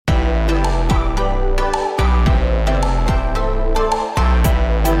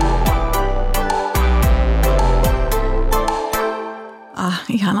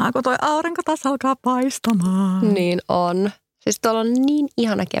Ihanaa, kun toi aurinko taas alkaa paistamaan. Niin on. Siis tuolla on niin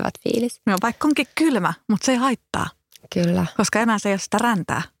ihana kevätfiilis. Joo, vaikka onkin kylmä, mutta se ei haittaa. Kyllä. Koska enää se ei ole sitä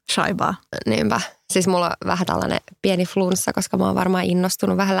räntää, shaibaa. Niinpä. Siis mulla on vähän tällainen pieni flunssa, koska mä oon varmaan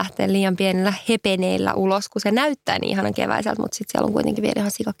innostunut vähän lähteä liian pienillä hepeneillä ulos, kun se näyttää niin ihanan keväiseltä, mutta sitten siellä on kuitenkin vielä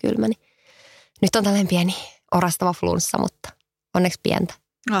ihan sikakylmä. Niin nyt on tällainen pieni orastava flunssa, mutta onneksi pientä.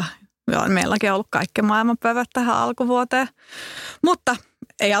 Joo, meilläkin on ollut kaikki maailmanpäivät tähän alkuvuoteen. Mutta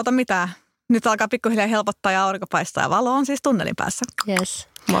ei auta mitään. Nyt alkaa pikkuhiljaa helpottaa ja aurinko paistaa ja valo on siis tunnelin päässä. Jes,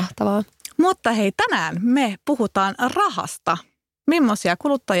 mahtavaa. Mutta hei, tänään me puhutaan rahasta. Millaisia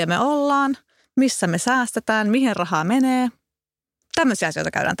kuluttajia me ollaan, missä me säästetään, mihin rahaa menee. Tämmöisiä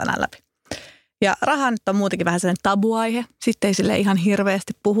asioita käydään tänään läpi. Ja raha nyt on muutenkin vähän sellainen tabuaihe. Sitten ei sille ihan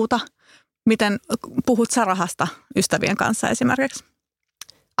hirveästi puhuta. Miten puhut sä rahasta ystävien kanssa esimerkiksi?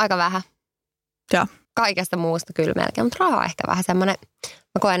 Aika vähän. Joo. Kaikesta muusta kyllä melkein, mutta raha on ehkä vähän semmoinen,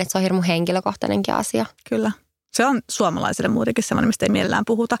 mä koen, että se on hirmu henkilökohtainenkin asia. Kyllä. Se on suomalaisille muutenkin semmoinen, mistä ei mielellään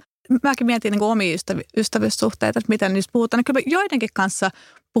puhuta. Mäkin mietin niin omia ystävyyssuhteita, että miten niistä puhutaan. Niin kyllä joidenkin kanssa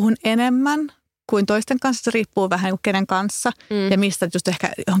puhun enemmän kuin toisten kanssa. Se riippuu vähän niin kuin kenen kanssa ja mistä just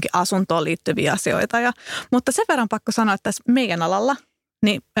ehkä johonkin asuntoon liittyviä asioita. Mutta sen verran pakko sanoa, että tässä meidän alalla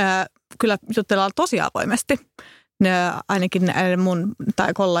niin kyllä jutellaan tosi avoimesti. Ainakin mun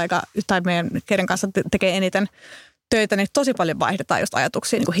tai kollega tai meidän, kenen kanssa tekee eniten töitä, niin tosi paljon vaihdetaan just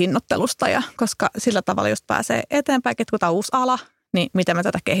ajatuksia niin kuin hinnoittelusta. Koska sillä tavalla just pääsee eteenpäin, että kun tämä on uusi ala, niin miten me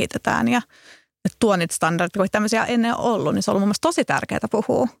tätä kehitetään. Ja tuo niitä standardit, kun tämmöisiä ennen ollut, niin se on ollut mun mielestä tosi tärkeää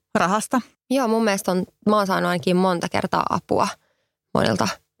puhua rahasta. Joo, mun mielestä mä oon saanut ainakin monta kertaa apua monilta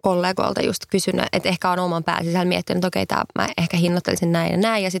kollegoilta just kysynyt, että ehkä on oman pään sisällä miettinyt, että okei, mä ehkä hinnoittelisin näin ja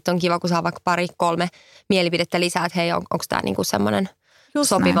näin. Ja sitten on kiva, kun saa vaikka 2-3 mielipidettä lisää, että hei, onko tämä niinku semmoinen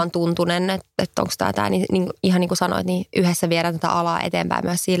sopivan näin tuntunen, että onko tämä niin, ihan niin kuin sanoit, niin yhdessä viedään tätä alaa eteenpäin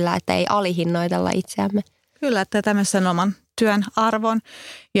myös sillä, että ei alihinnoitella itseämme. Kyllä, että tämmöisen oman työn arvon.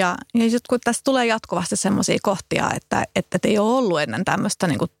 Ja just kun tässä tulee jatkuvasti semmoisia kohtia, että ei ole ollut ennen tämmöistä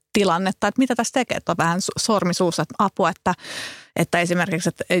niin kuin tilannetta, että mitä tässä tekee, että on vähän sormisuussa apua, että esimerkiksi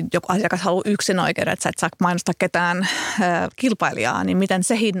että joku asiakas haluaa yksin oikeuden, että sä et saa mainostaa ketään kilpailijaa, niin miten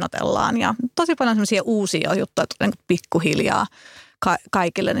se hinnoitellaan. Ja tosi paljon semmoisia uusia juttuja niin pikkuhiljaa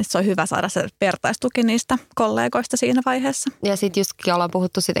kaikille, niin se on hyvä saada se vertaistuki niistä kollegoista siinä vaiheessa. Ja sitten just kun ollaan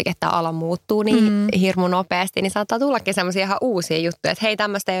puhuttu sitäkin, että ala muuttuu niin hirmu nopeasti, niin saattaa tullakin semmoisia ihan uusia juttuja, että hei,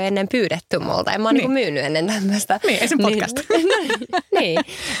 tämmöistä ei ole ennen pyydetty multa. En mä oon niin myynyt ennen tämmöistä. Niin, ei sen podcast. Niin,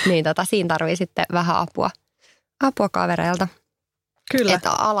 siinä tarvii sitten vähän apua kavereilta. Kyllä.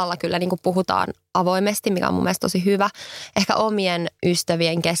 Että alalla kyllä niin kuin puhutaan avoimesti, mikä on mun mielestä tosi hyvä. Ehkä omien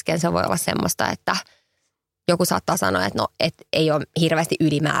ystävien kesken se voi olla semmoista, että joku saattaa sanoa, että no, ei ole hirveästi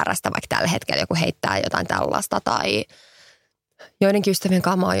ylimääräistä, vaikka tällä hetkellä joku heittää jotain tällaista. Tai joidenkin ystävien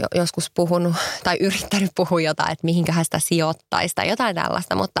kanssa mä oon joskus puhunut tai yrittänyt puhua jotain, että mihinkähän sitä sijoittaisi tai jotain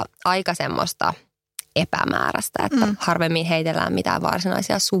tällaista, mutta aika semmoista epämääräistä, että harvemmin heitellään mitään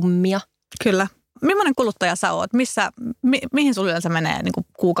varsinaisia summia. Kyllä. Millainen kuluttaja sä oot? Mihin sulla yleensä menee niin kuin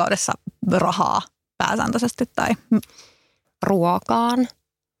kuukaudessa rahaa pääsääntöisesti? Tai? Ruokaan,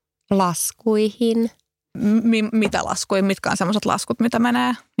 laskuihin. Mitä laskuja? Mitkä on sellaiset laskut, mitä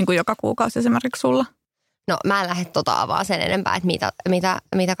menee niin kuin joka kuukausi esimerkiksi sulla? No mä en lähde avaa sen enempää, että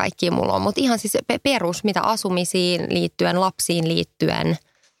mitä kaikkia mulla on. Mutta ihan siis perus, mitä asumisiin liittyen, lapsiin liittyen,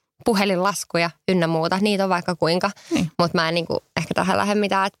 puhelinlaskuja ynnä muuta. Niitä on vaikka kuinka. Niin. Mutta mä en niin kuin ehkä tähän lähde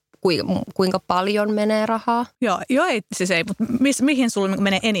mitään, että kuinka paljon menee rahaa. Joo ei, siis ei, mutta mihin sulla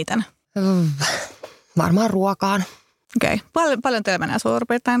menee eniten? Varmaan ruokaan. Okei. Paljon teillä menee suurin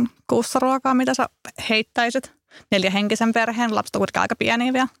piirtein kuussa ruokaa, mitä sä heittäisit? 4-henkisen perheen, lapset on kuitenkin aika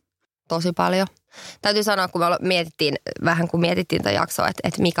pieniä vielä. Tosi paljon. Täytyy sanoa, kun me mietittiin tätä jaksoa,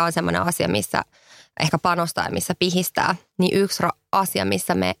 että mikä on semmoinen asia, missä ehkä panostaa ja missä pihistää, niin yksi asia,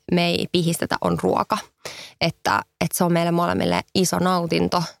 missä me ei pihistetä, on ruoka. Että se on meille molemmille iso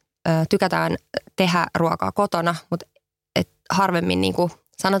nautinto. Tykätään tehdä ruokaa kotona, mutta harvemmin niin kuin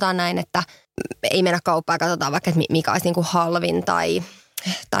sanotaan näin, että ei mennä kauppaan ja katsotaan vaikka, että mikä olisi niin kuin halvin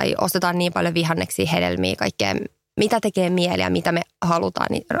tai ostetaan niin paljon vihanneksia, hedelmiä, kaikkea, mitä tekee mieli ja mitä me halutaan.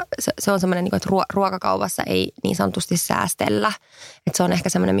 Niin se on semmoinen, että ruokakaupassa ei niin sanotusti säästellä. Että se on ehkä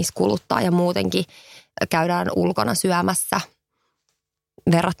semmoinen, missä kuluttaa ja muutenkin käydään ulkona syömässä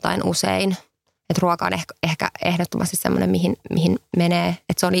verrattain usein. Että ruoka on ehkä ehdottomasti semmoinen, mihin menee.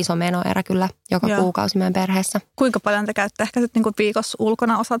 Että se on iso menoerä kyllä joka kuukausi meidän perheessä. Kuinka paljon te käytte ehkä sitten niin viikossa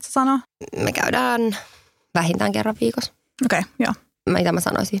ulkona, osaatko sanoa? Me käydään vähintään kerran viikossa. Okei, joo. Mitä mä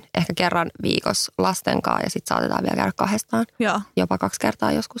sanoisin? Ehkä kerran viikossa lasten kanssa ja sitten saatetaan vielä käydä kahdestaan. Joo. Jopa 2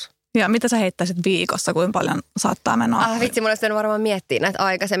 kertaa joskus. Ja mitä sä heittäisit viikossa, kuinka paljon saattaa mennä? Vitsi, mun olisi varmaan miettiä näitä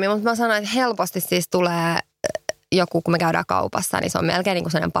aikaisemmin, mutta mä sanoin, että helposti siis tulee joku, kun me käydään kaupassa, niin se on melkein niin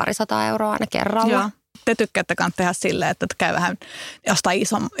kuin sellainen 200 euroa aina kerralla. Joo. Te tykkäätte tehdä silleen, että käy vähän jostain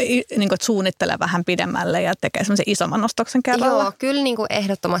niin kuin, että suunnittelee vähän pidemmälle ja tekee semmoisen isomman ostoksen kerralla. Joo, kyllä niin kuin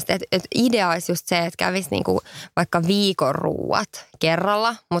ehdottomasti. Että idea olisi just se, että kävisi niin kuin vaikka viikon ruuat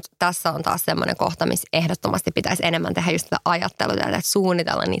kerralla, mutta tässä on taas semmoinen kohta, missä ehdottomasti pitäisi enemmän tehdä just tätä ajattelua, että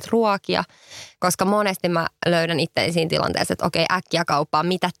suunnitella niitä ruokia, koska monesti mä löydän itseäni siinä tilanteessa, että okei, äkkiä kauppaa,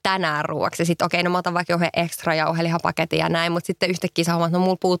 mitä tänään ruoaksi. Sitten okei, no mä otan vaikka ekstra jauhelihapaketin ja näin, mutta sitten yhtäkkiä sä huomaat, että no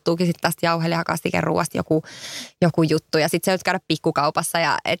mulla puuttuukin sitten tästä jauhelihakastiken-ruoasta joku juttu. Ja sitten sä voit käydä pikkukaupassa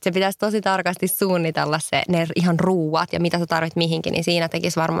ja että se pitäisi tosi tarkasti suunnitella ne ihan ruuat ja mitä sä tarvit mihinkin, niin siinä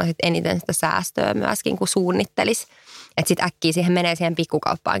tekisi varmaan sit eniten sitä säästöä myöskin, kun suunnittelisi. Että sitten äkkiä siihen menee siihen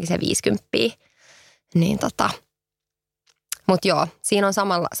pikkukauppaankin se 50. Niin mutta joo, siinä on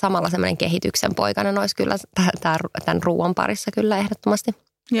samalla semmoinen kehityksen poikainen olisi kyllä tämän ruoan parissa kyllä ehdottomasti.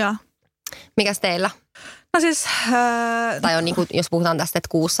 Joo. Mikäs teillä? No siis... Tai on niin kuin, jos puhutaan tästä, että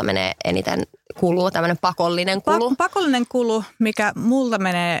kuussa menee eniten kuluu, tämmöinen pakollinen kulu. Pakollinen kulu, mikä multa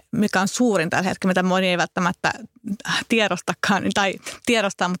menee, mikä on suurin tällä hetkellä, mitä moni ei välttämättä tiedostakaan, tai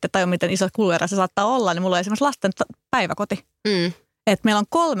tiedostaa, mutta tajua, miten iso kuluerä se saattaa olla, niin mulla on esimerkiksi lasten päiväkoti. Et meillä on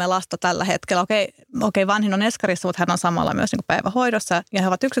 3 lasta tällä hetkellä. Okei, vanhin on eskarissa, mutta hän on samalla myös niin kuin päivähoidossa ja he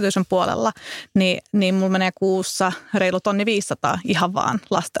ovat yksityisen puolella. Niin mulla menee kuussa reilu 1 500 ihan vaan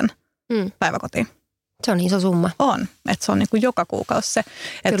lasten päiväkotiin. Se on iso summa. On, että se on niin kuin joka kuukausi se.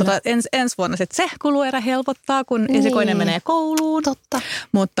 Että ensi vuonna sit se kuluerä helpottaa, kun esikoinen menee kouluun. Totta.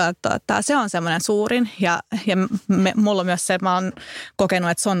 Mutta se on semmoinen suurin ja mulla on myös se, että mä oon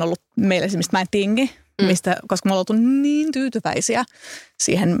kokenut, että se on ollut meille se, mistä mä en tingi. Koska me ollaan oltu niin tyytyväisiä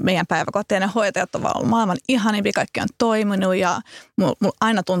siihen meidän päiväkotiin ja hoitajat on ollut maailman ihanimpia, kaikki on toiminut ja mulla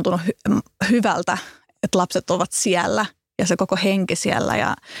aina tuntunut hyvältä, että lapset ovat siellä ja se koko henki siellä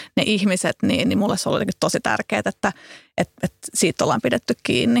ja ne ihmiset, niin mulle se oli tosi tärkeää, että siitä ollaan pidetty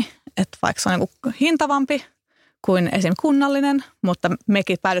kiinni. Että vaikka se on niin hintavampi kuin esim. Kunnallinen, mutta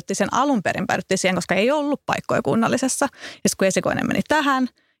mekin alun perin päädyttiin siihen, koska ei ollut paikkoja kunnallisessa. Ja sitten kun esikoinen meni tähän,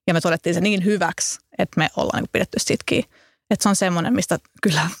 ja me todettiin se niin hyväksi, että me ollaan pidetty siitä kiinni. Että se on semmoinen, mistä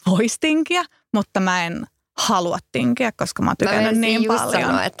kyllä voisi tinkiä, mutta mä en halua tinkiä, koska mä oon tykännyt niin paljon.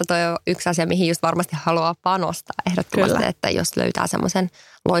 Sanoa, että toi on yksi asia, mihin just varmasti haluaa panostaa ehdottomasti, kyllä. Että jos löytää semmoisen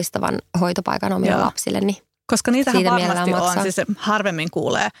loistavan hoitopaikan omille lapsille, niin koska niitähän varmasti on, siis harvemmin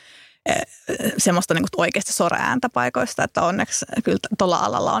kuulee semmoista niin kuin oikeasti soraääntä paikoista, että onneksi kyllä tuolla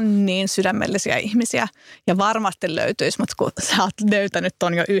alalla on niin sydämellisiä ihmisiä ja varmasti löytyisi, mutta kun sä oot löytänyt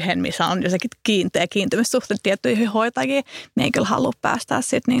ton jo yhden, missä on jossakin kiintymyssuhteet tiettyihin hoitajiin, niin ei kyllä halua päästää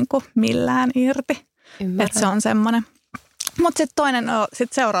siitä niin kuin millään irti. Ymmärrän. Että se on semmoinen. Mutta sitten toinen,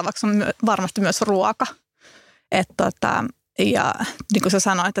 seuraavaksi on varmasti myös ruoka. Ja niin kuin sä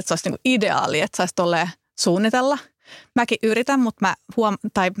sanoit, että se olisi niin kuin ideaali, että saisi tolleen suunnitella. Mäkin yritän, mutta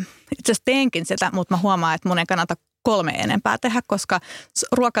tai itse asiassa teenkin sitä, mutta mä huomaan, että mun ei kannata 3 enempää tehdä, koska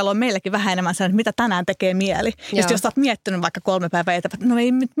ruokailu on meilläkin vähän enemmän sellainen, mitä tänään tekee mieli. Ja jos sä oot miettinyt vaikka 3 päivää eteenpäin, no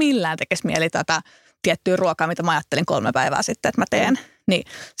ei millään tekisi mieli tätä tiettyä ruokaa, mitä mä ajattelin 3 päivää sitten, että mä teen. Niin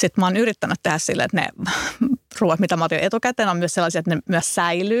sit mä oon yrittänyt tehdä silleen, että ne ruoat, mitä mä otin etukäteen, on myös sellaisia, että ne myös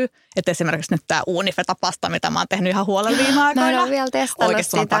säilyy. Että esimerkiksi nyt tää uunifeta-pasta, mitä mä oon tehnyt ihan huolella viime aikoina. Mä en ole vielä testannut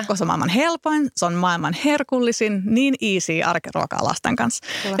oikeasti sitä. Pakko, se on maailman helpoin, se on maailman herkullisin, niin easy arkiruokaa lasten kanssa.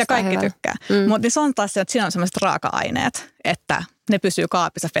 Ja kaikki tykkää. Mutta niin se on taas se, että siinä on sellaiset raaka-aineet, että ne pysyy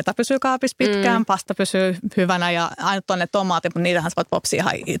kaapissa. Feta pysyy kaapissa pitkään, pasta pysyy hyvänä ja aina on ne tomaatit, mutta niitähän sä voit popsia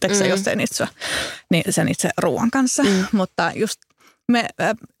ihan itsekseen, jos ei niitä syö sen itse ruoan kanssa. Mutta just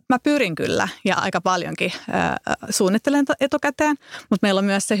mä pyrin kyllä ja aika paljonkin suunnittelen etukäteen, mutta meillä on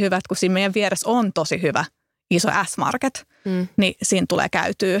myös se hyvä, että kun siinä meidän vieressä on tosi hyvä iso S-Market, niin siinä tulee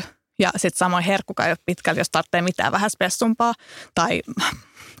käytyä. Ja sitten samoin herkkukaan jo pitkälti, jos tarvitsee mitään vähän spessumpaa tai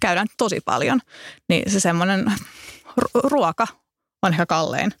käydään tosi paljon, niin se semmoinen ruoka on ehkä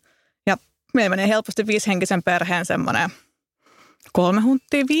kallein. Ja meillä menee helposti 5-henkisen perheen semmoinen 3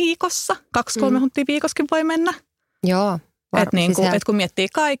 huntia viikossa, 2-3 huntia viikoskin voi mennä. Joo. Että niinku, et kun miettii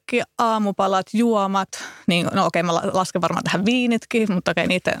kaikki aamupalat, juomat, niin no okei, mä lasken varmaan tähän viinitkin, mutta okei,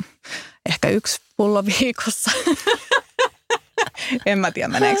 niitä ehkä 1 pullo viikossa. En mä tiedä,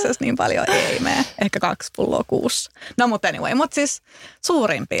 meneekö se niin paljon, ei mene. Ehkä 2 pulloa kuussa. No mutta anyway, mutta siis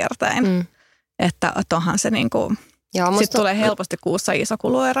suurin piirtein, että onhan se niinku, sitten tulee helposti kuussa iso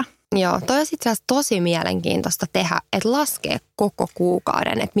kuluerä. Joo, toi on itse asiassa tosi mielenkiintoista tehdä, että laskee koko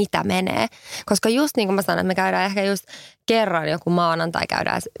kuukauden, että mitä menee. Koska just niin kuin mä sanoin, että me käydään ehkä just kerran joku maanantai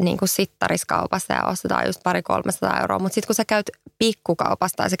käydään niin kuin sittariskaupassa ja ostetaan just 200-300 €. Mutta sitten kun sä käyt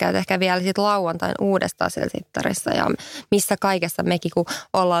pikkukaupasta tai sä käyt ehkä vielä sit lauantain uudestaan siellä sittarissa ja missä kaikessa mekin kun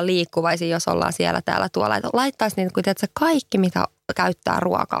ollaan liikkuvaisia, jos ollaan siellä täällä tuolla. Että laittaisi niitä, kun tiedät, kaikki mitä käyttää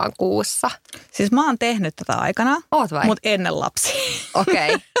ruokaan kuussa. Siis mä oon tehnyt tätä aikana, mutta ennen lapsia.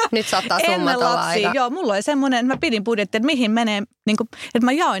 Okei, nyt saattaa summat olla aika. Joo, mulla oli semmoinen, mä pidin budjetti, että mihin menee, niin kuin, että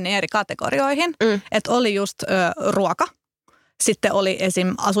mä jaoin ne eri kategorioihin. Että oli just ruoka, sitten oli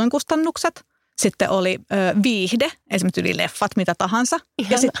esim. Asuinkustannukset, sitten oli viihde, esimerkiksi yli leffat, mitä tahansa.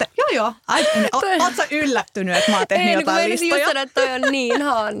 Ihana. Ja sitten, joo, oot sä yllättynyt, että mä oon tehnyt jotain listoja? Just että toi on niin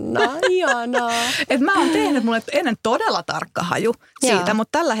Hanna, ihanaa. Että mä oon tehnyt, mulle ennen todella tarkka haju siitä,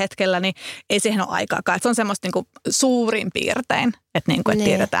 mutta tällä hetkellä niin ei siihen ole aikaakaan. Että se on semmoista niinku suurin piirtein, että niinku, et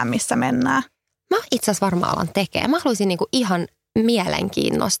tiedetään missä mennään. Mä itse asiassa varmaan alan tekemään. Mä haluaisin niinku ihan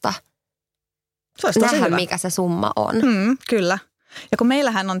mielenkiinnosta nähdä, hyvä. Mikä se summa on. Kyllä. Ja kun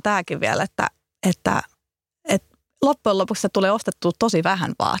meillähän on tääkin vielä, että loppujen lopuksi se tulee ostettua tosi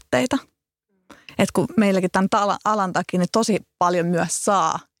vähän vaatteita. Että kun meilläkin tämän alan takia niin tosi paljon myös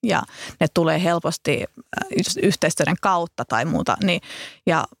saa ja ne tulee helposti yhteistyöiden kautta tai muuta. Niin,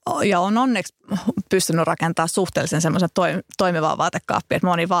 ja on onneksi pystynyt rakentamaan suhteellisen semmoisen toimivaa vaatekaappia, että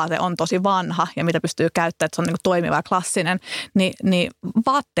moni vaate on tosi vanha ja mitä pystyy käyttämään, että se on niin kuin toimiva ja klassinen. Niin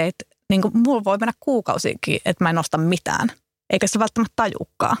vaatteet, niin kuin mulla voi mennä kuukausikin, että mä en osta mitään. Eikä se välttämättä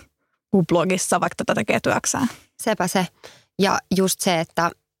tajuukaan mun blogissa, vaikka tätä tekee työksään. Sepä se. Ja just se,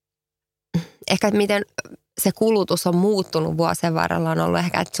 että ehkä miten se kulutus on muuttunut vuosien varrella on ollut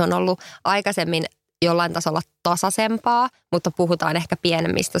ehkä, että se on ollut aikaisemmin jollain tasolla tasaisempaa, mutta puhutaan ehkä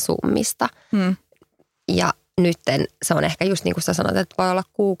pienemmistä summista. Ja nytten se on ehkä just niin kuin sä sanot, että voi olla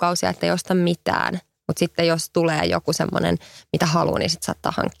kuukausia, että ei osta mitään. Mutta sitten jos tulee joku semmoinen, mitä haluaa, niin sitten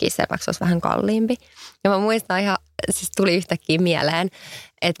saattaa hankkia sen, vaikka se olisi vähän kalliimpi. Ja mä muistan ihan, siis tuli yhtäkkiä mieleen,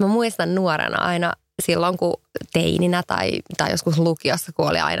 että mä muistan nuorena aina silloin, kun teininä tai joskus lukiossa, kun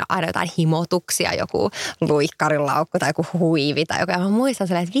oli aina jotain himotuksia, joku luikkarilaukku tai joku huivi tai joku. Ja mä muistan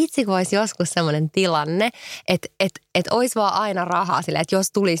silleen, että vitsi, kun olisi joskus semmoinen tilanne, että olisi vaan aina rahaa silleen, että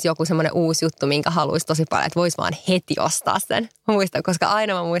jos tulisi joku semmoinen uusi juttu, minkä haluaisi tosi paljon, että voisi vaan heti ostaa sen. Mä muistan, koska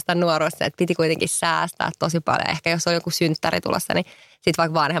aina mä muistan nuoruudessa, että piti kuitenkin säästää tosi paljon. Ehkä jos on joku synttäri tulossa, niin sitten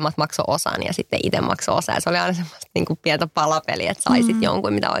vaikka vanhemmat maksoi osan ja sitten itse maksoi osan. Ja se oli aina semmoista niin kuin pientä palapeliä, että saisit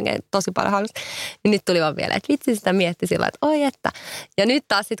jonkun, mitä oikein tosi paljon halusi. Niin nyt tuli vaan vielä, että vitsi sitä mietti sillä, että oi että. Ja nyt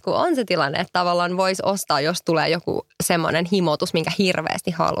taas sitten, kun on se tilanne, että tavallaan voisi ostaa, jos tulee joku semmoinen himotus, minkä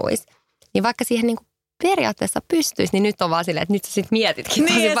hirveästi haluaisi. Niin vaikka siihen niin kuin periaatteessa pystyisi, niin nyt on vaan silleen, että nyt sä sitten mietitkin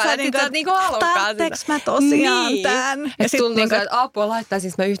tosi paljon, että sit sä oot niinku halukkaan sitä. Tarvitseeko mä tosiaan tämän? Ja sitten tuntuu niin että apua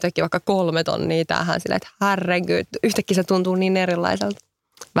laittaisin mä yhtäkkiä vaikka 3 tonnia tähän silleen, että herregud, yhtäkkiä se tuntuu niin erilaiselta.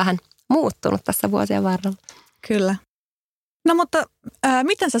 Vähän muuttunut tässä vuosien varrella. Kyllä. No mutta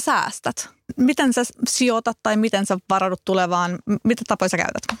miten sä säästät? Miten sä sijoitat tai miten sä varaudut tulevaan? Mitä tapoja sä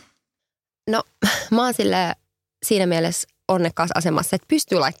käytät? No mä oon siinä mielessä onnekkaassa asemassa, että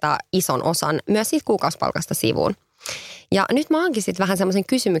pystyy laittaa ison osan myös siitä kuukausipalkasta sivuun. Ja nyt mä oonkin sitten vähän semmoisen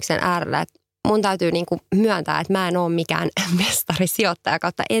kysymyksen äärellä, että mun täytyy niinku myöntää, että mä en ole mikään mestarisijoittaja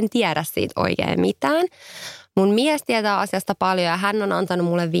kautta, en tiedä siitä oikein mitään. Mun mies tietää asiasta paljon ja hän on antanut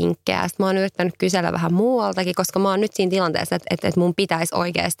mulle vinkkejä. Sitten mä oon yrittänyt kysellä vähän muualtakin, koska mä oon nyt siinä tilanteessa, että mun pitäisi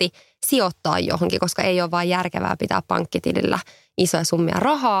oikeasti sijoittaa johonkin, koska ei ole vaan järkevää pitää pankkitilillä isoja summia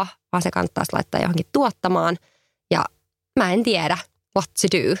rahaa, vaan se kannattaisi laittaa johonkin tuottamaan. Ja mä en tiedä what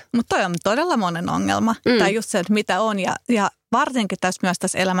to do. Mutta toi on todella monen ongelma. Tai just se, että mitä on. Ja varsinkin myös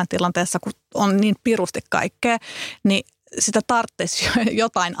tässä elämäntilanteessa, kun on niin pirusti kaikkea, niin sitä tarvitsisi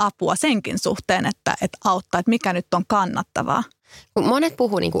jotain apua senkin suhteen, että auttaa, että mikä nyt on kannattavaa. Monet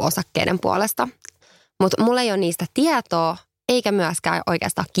puhuu niin kuin osakkeiden puolesta, mutta mulla ei ole niistä tietoa, eikä myöskään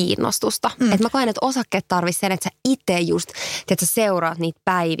oikeastaan kiinnostusta. Että mä koen, että osakkeet tarvitsisi sen, että sä itse just, että sä seuraat niitä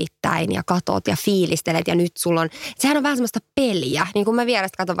päivittäin ja katot ja fiilistelet ja nyt sulla on, sehän on vähän semmoista peliä. Niin kun mä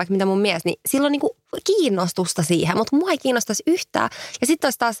vierestä katson vaikka mitä mun mies, niin sillä on niin kuin kiinnostusta siihen, mutta mua ei kiinnostaisi yhtään. Ja sitten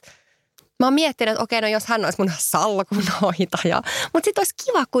olisi taas, mä oon miettinyt, että okei, no jos hän olisi mun salkunhoitaja. Mutta sitten olisi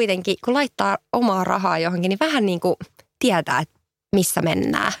kiva kuitenkin, kun laittaa omaa rahaa johonkin, niin vähän niin kuin tietää, että missä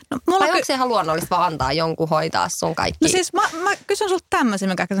mennään. No, vai onko se ihan luonnollista vaan antaa jonkun hoitaa sun kaikki? No siis mä kysyn sulta tämmöisiä,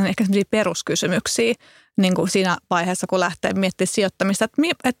 mikä on ehkä sellaisia peruskysymyksiä niin kuin siinä vaiheessa, kun lähtee miettimään sijoittamista.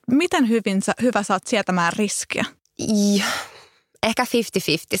 Että miten hyvä sä oot sietämään riskiä? Ehkä 50-50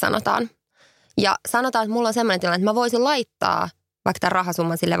 sanotaan. Ja sanotaan, että mulla on semmoinen tilanne, että mä voisin laittaa vaikka tämän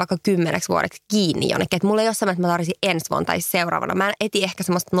rahasumman silleen vaikka 10 vuodeksi kiinni jonnekin. Että mulla ei ole semmoinen, että mä tarvitsin ensi vuonna tai seuraavana. Mä en eti ehkä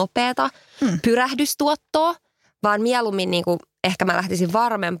semmoista nopeata pyrähdystuottoa, vaan mieluummin niin kuin, ehkä mä lähtisin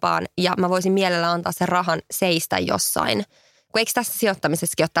varmempaan ja mä voisin mielellä antaa sen rahan seistä jossain. Kun eikö tässä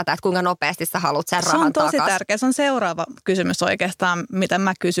sijoittamisessakin ole tätä, että kuinka nopeasti sä haluat sen rahan takaisin? Se on tosi tärkeä. Se on seuraava kysymys oikeastaan, mitä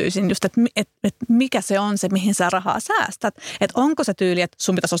mä kysyisin just, että mikä se on se, mihin sä rahaa säästät. Että onko se tyyli, että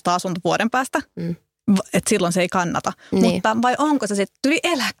sun pitäisi ostaa asunto vuoden päästä, että silloin se ei kannata. Niin. Mutta vai onko se sitten tyyli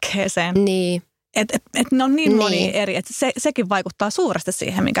eläkkeeseen? Niin. Että ne on niin moni eri, että sekin vaikuttaa suuresti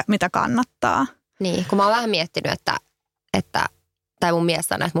siihen, mitä kannattaa. Niin, kun mä oon vähän miettinyt, että tai mun mies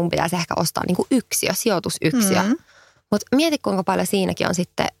sanoi, että mun pitäisi ehkä ostaa niinku yksiö, sijoitusyksiö. Mutta mieti, kuinka paljon siinäkin on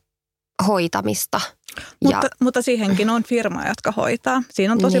sitten hoitamista. Mutta siihenkin on firmoja, jotka hoitaa.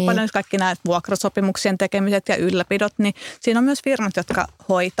 Siinä on tosi paljon kaikki nämä vuokrasopimuksien tekemiset ja ylläpidot, niin siinä on myös firmat, jotka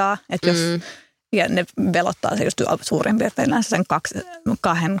hoitaa. Että jos, ja ne velottaa se just suurin piirtein sen 2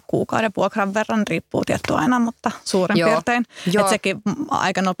 kuukauden vuokran verran, riippuu tietty aina, mutta suurin piirtein. Että sekin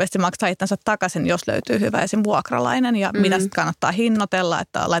aika nopeasti maksaa itsensä takaisin, jos löytyy hyvä esim. Vuokralainen ja mitä sitten kannattaa hinnoitella,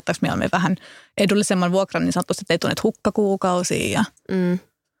 että laittaisi mieluummin vähän edullisemman vuokran niin sanotusti, että ei tule hukkakuukausia.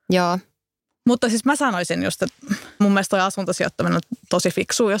 Joo. Mutta siis mä sanoisin just, että mun mielestä toi asuntosijoittaminen on tosi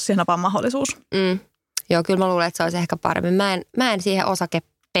fiksu, jos siihen on vaan mahdollisuus. Joo, kyllä mä luulen, että se olisi ehkä paremmin. Mä en siihen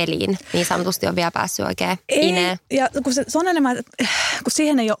osakepeliin niin sanotusti ole vielä päässyt oikein ineen. Ja kun se on enemmän, kun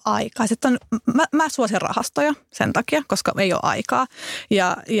siihen ei ole aikaa. Sitten mä suosin rahastoja sen takia, koska ei ole aikaa.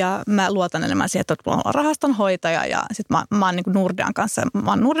 Ja mä luotan enemmän siihen, että mulla on rahastonhoitaja ja sitten mä oon niin kuin Nordean kanssa, mä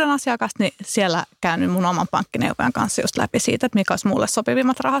oon Nordean asiakas, niin siellä käyn mun oman pankkineuvojan kanssa just läpi siitä, että mikä olisi mulle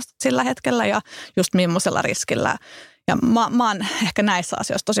sopivimmat rahastot sillä hetkellä ja just millaisella riskillä. Ja mä oon ehkä näissä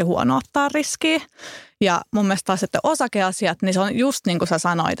asioissa tosi huono ottaa riskiä. Ja mun mielestä taas sitten osakeasiat, niin se on just niin kuin sä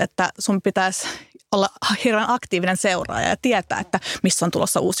sanoit, että sun pitäisi olla hirveän aktiivinen seuraaja ja tietää, että missä on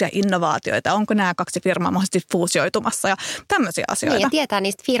tulossa uusia innovaatioita. Onko nämä 2 firmaa mahdollisesti fuusioitumassa ja tämmöisiä asioita. Niin ja tietää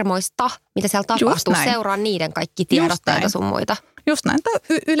niistä firmoista, mitä siellä tapahtuu. Seuraa niiden kaikki tiedotteita sun muita. Just näin,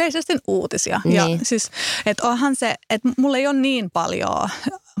 tai yleisesti uutisia. Niin. Ja siis, että onhan se, että mulla ei ole niin paljon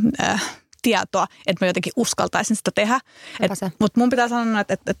tietoa, että mä jotenkin uskaltaisin sitä tehdä. Mutta mun pitää sanoa,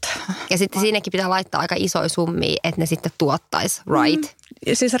 että ja sitten siinäkin pitää laittaa aika isoja summia, että ne sitten tuottaisi, right?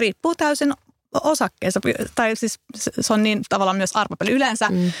 Siis riippuu täysin osakkeessa. Tai siis se on niin tavallaan myös arvopeli. Yleensä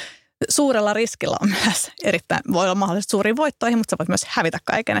suurella riskillä on myös voi olla mahdollisesti suuriin voittoihin, mutta sä voit myös hävitä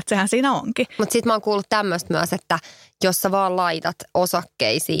kaiken, että sehän siinä onkin. Mutta sitten mä oon kuullut tämmöistä myös, että jos sä vaan laitat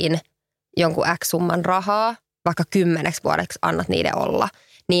osakkeisiin jonkun X-summan rahaa, vaikka 10 vuodeksi annat niiden olla,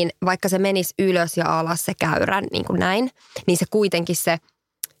 niin vaikka se menisi ylös ja alas se käyrä niin kuin näin, niin se kuitenkin se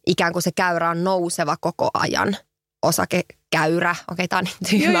ikään kuin se käyrä on nouseva koko ajan. Osakekäyrä. Okei, tää on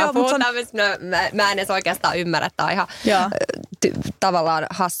niin tyhmää puhua. Mä en edes oikeastaan ymmärrä, että on ihan tavallaan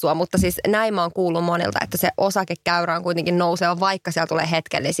hassua. Mutta siis näin mä oon kuullut monilta, että se osakekäyrä on kuitenkin nouseva, vaikka siellä tulee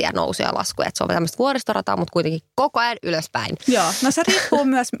hetkellisiä nousuja ja laskuja. Että se on tämmöistä vuoristorataa, mutta kuitenkin koko ajan ylöspäin. Joo, no se riippuu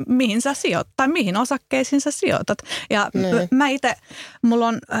myös mihin sä sijoitat tai mihin osakkeisiin sä sijoitat. Ja mä itse, mulla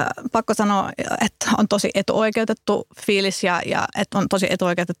on pakko sanoa, että on tosi etuoikeutettu fiilis ja että on tosi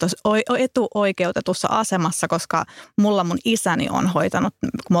etuoikeutetussa asemassa, koska mulla mun isäni on hoitanut,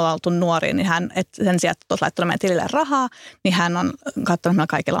 kun me ollaan oltu nuoria, niin hän, että sen sijaan, että tuossa laittanut meidän tilille rahaa, niin hän on katsonut, että meillä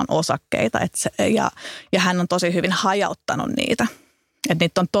kaikilla on osakkeita ja hän on tosi hyvin hajauttanut niitä. Että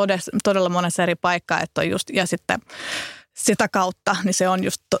niitä on todella monessa eri paikkaa, että on just, ja sitten sitä kautta, niin se on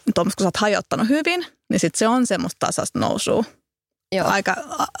just tuommoista, kun sä oot hajauttanut hyvin, niin sitten se on semmoista tasasta nousua. Joo.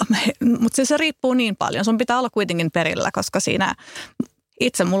 Mutta siis se riippuu niin paljon. Sun pitää olla kuitenkin perillä, koska siinä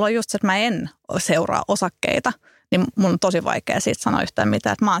itse mulla on just se, että mä en seuraa osakkeita, niin mun on tosi vaikea siitä sanoa yhtään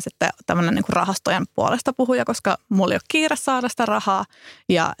mitään. Että mä oon sitten tämmöinen niin kuin rahastojen puolesta puhuja, koska mulla ei ole kiire saada sitä rahaa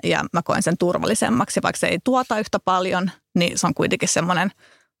ja mä koen sen turvallisemmaksi. Vaikka se ei tuota yhtä paljon, niin se on kuitenkin semmoinen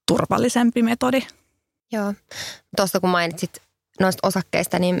turvallisempi metodi. Joo. Tuosta kun mainitsit noista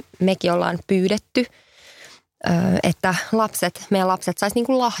osakkeista, niin mekin ollaan pyydetty, että meidän lapset sais niin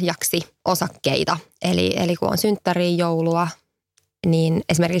kuin lahjaksi osakkeita. Eli kun on synttäriä, joulua, niin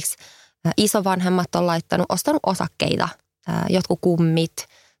esimerkiksi isovanhemmat on ostanut osakkeita, jotkut kummit,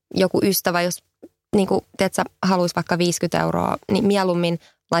 joku ystävä, jos niin kuin, tiedätkö, haluaisi vaikka 50 €, niin mieluummin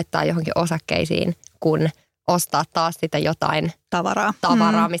laittaa johonkin osakkeisiin, kun ostaa taas sitä jotain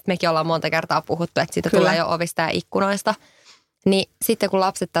tavaraa mistä mekin ollaan monta kertaa puhuttu, että siitä tulee jo ovista ja ikkunoista. Niin sitten kun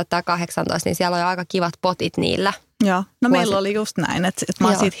lapset täyttää 18, niin siellä on jo aika kivat potit niillä. Joo, no meillä oli just näin, että mä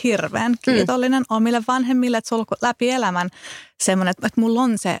oon siitä hirveän kiitollinen omille vanhemmille, että sulla läpi elämän semmoinen, että mulla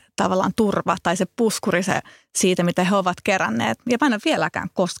on se tavallaan turva tai se puskuri se siitä, mitä he ovat keränneet. Ja mä en ole vieläkään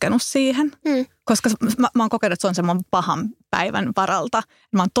koskenut siihen, koska mä oon kokenut, että se on se mun pahan päivän varalta.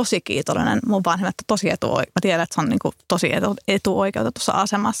 Mä oon tosi kiitollinen mun vanhemmat, tosi mä tiedän, että se on niin kuin tosi etuoikeutetussa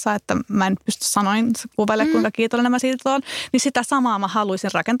asemassa, että mä en pysty sanoin kuvailemaan, kuinka kiitollinen mä siitä on. Niin sitä samaa mä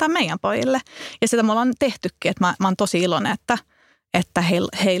haluaisin rakentaa meidän pojille. Ja sitä mulla on tehtykin, että mä oon tosi iloinen, että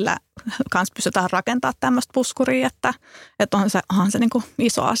heillä kanssa pystytään rakentamaan tämmöistä puskuria, että onhan se niin kuin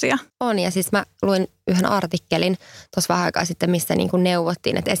iso asia. On, ja siis mä luin yhden artikkelin tuossa vähän aikaa sitten, missä niin kuin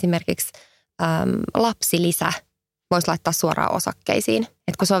neuvottiin, että esimerkiksi lapsilisä voisi laittaa suoraan osakkeisiin.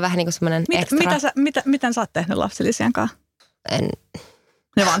 Että kun se on vähän niin kuin semmoinen ekstra. Miten sä oot tehnyt lapsilisien kanssa?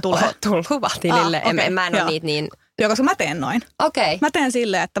 Ne vaan tulee. Tullut tilille. Okay. Mä en ole niitä niin. Joo, koska mä teen noin. Okei. Mä teen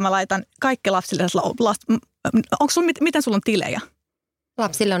silleen, että mä laitan kaikki lapsilisät. Miten sulla on tilejä?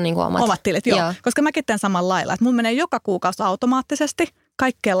 Lapsille on niin kuin omat tilit, joo. Koska mäkin teen samalla lailla. Että mun menee joka kuukausi automaattisesti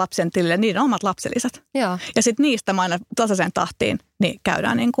kaikkien lapsien tilille niiden omat lapsilisät. Joo. Ja sitten niistä mä aina tasaiseen tahtiin niin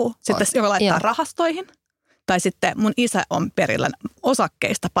käydään niin kuin, sitten joka laittaa rahastoihin. Tai sitten mun isä on perillä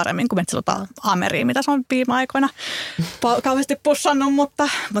osakkeista paremmin kuin silloin Ameriin, mitä se on viime aikoina kauheasti pushannut, mutta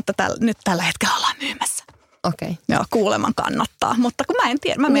nyt tällä hetkellä ollaan myymässä. Okei. Joo, kuuleman kannattaa. Mutta kun mä en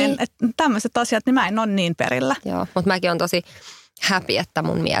tiedä, mä menen, että tämmöiset asiat, niin mä en ole niin perillä. Joo, mutta mäkin on tosi happy, että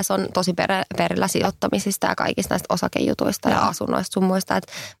mun mies on tosi perillä sijoittamisista ja kaikista näistä osakejutuista ja asunnoista sun muista.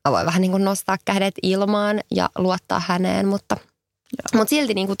 Että mä voin vähän niin kuin nostaa kädet ilmaan ja luottaa häneen, mutta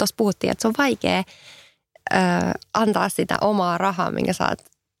silti niin kuin tuossa puhuttiin, että se on vaikea antaa sitä omaa rahaa, minkä sä oot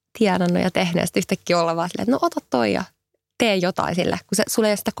tienannut ja tehnyt ja sitten yhtäkkiä olla vaan silleen, että no ota toi ja tee jotain sille, kun sulla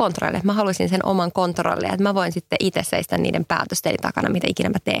ei ole sitä kontrollia. Mä haluaisin sen oman kontrollia, että mä voin sitten itse seistä niiden päätösten takana, mitä ikinä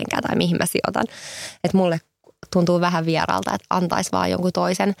mä teenkään tai mihin mä sijoitan. Että mulle tuntuu vähän vieraalta, että antaisi vaan jonkun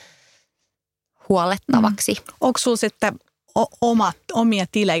toisen huolettavaksi. Onko sulla sitten omia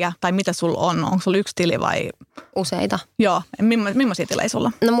tilejä tai mitä sulla on? Onko sulla yksi tili vai? Useita. Joo. Millaisia tilejä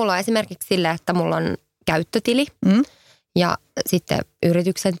sulla? No mulla on esimerkiksi silleen, että mulla on käyttötili ja sitten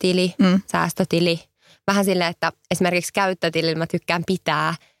yrityksen tili, säästötili. Vähän silleen, että esimerkiksi käyttötilillä mä tykkään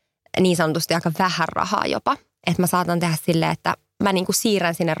pitää niin sanotusti aika vähän rahaa jopa. Että mä saatan tehdä silleen, että mä niinku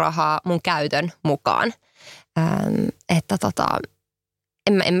siirrän sinne rahaa mun käytön mukaan. Että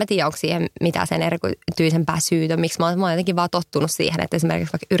en mä tiedä, onko siihen mitään sen erityisempää syytä, miksi mä oon jotenkin vaan tottunut siihen, että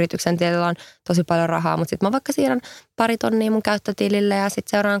esimerkiksi vaikka yrityksen tilillä on tosi paljon rahaa, mutta sitten mä vaikka siirrän 2 tonnia mun käyttötilille ja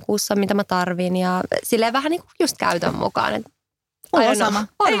sitten seuraan kuussa, mitä mä tarvin ja silleen vähän niin kuin just käytön mukaan. Mulla on sama.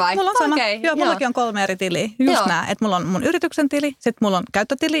 On vai? Mulla on sama. Okay, joo, mullakin on 3 eri tiliä. Just nää, että mulla on mun yrityksen tili, sitten mulla on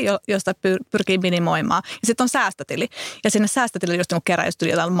käyttötili, josta pyrkii minimoimaan. Ja sitten on säästötili. Ja sinne säästötilille just niin kerää just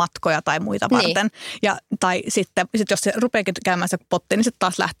jotain matkoja tai muita varten. Ja, tai sitten jos se rupeakin käymään se potti, niin sitten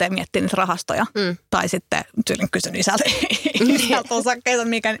taas lähtee miettimään niitä rahastoja. Tai sitten tyylin kysyn isältä osakkeita,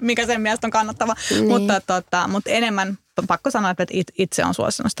 mikä sen mielestä on kannattava. Mutta enemmän, pakko sanoa, että itse on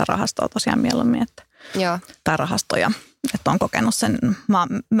suosinut sitä rahastoa tosiaan mieluummin. Tai rahastoja. Että on kokenut sen,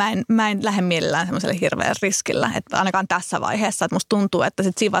 mä en lähde mielellään semmoiselle hirveän riskillä, että ainakaan tässä vaiheessa, että musta tuntuu, että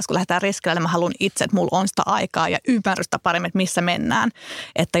sit siinä vaiheessa, kun lähdetään riskillä, niin mä haluan itse, että mulla on sitä aikaa ja ymmärrystä paremmin, että missä mennään.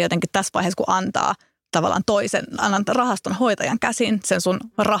 Että jotenkin tässä vaiheessa, kun antaa tavallaan annan rahaston hoitajan käsin sen sun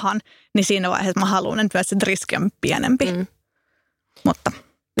rahan, niin siinä vaiheessa mä haluan, että myös se riski on pienempi. Mutta.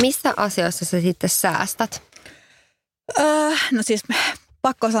 Missä asioissa sä sitten säästät? No siis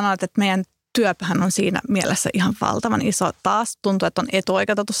pakko sanoa, että meidän työpähän on siinä mielessä ihan valtavan iso. Taas tuntuu, että on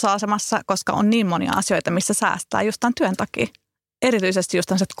etuoikeutetussa asemassa, koska on niin monia asioita, missä säästää just tämän työn takia. Erityisesti just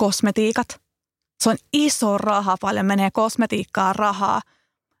tämmöiset kosmetiikat. Se on iso raha, paljon menee kosmetiikkaa rahaa,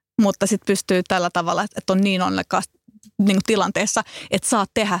 mutta sitten pystyy tällä tavalla, että on niin onnekkaasti niin tilanteessa, että saat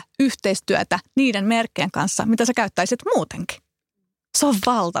tehdä yhteistyötä niiden merkkien kanssa, mitä sä käyttäisit muutenkin. Se on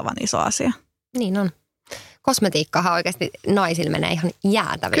valtavan iso asia. Niin on. Kosmetiikkahan oikeasti naisilla menee ihan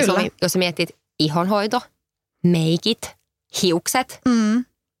jäätäviin. Kyllä. Jos sä mietit ihonhoito, meikit, hiukset,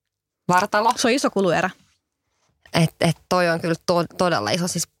 vartalo. Se on iso kuluerä. Et toi on kyllä todella iso.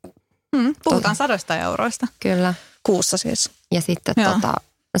 Siis, puhutaan 100 euroista. Kyllä. Kuussa siis. Ja sitten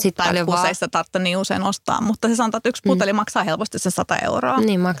tai paljon kuuseista tarvitse niin usein ostaa, mutta se sanotaan, että yksi puteli maksaa helposti sen 100 euroa.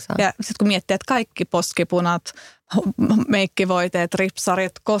 Niin maksaa. Ja sitten kun miettii, että kaikki poskipunat, meikkivoiteet,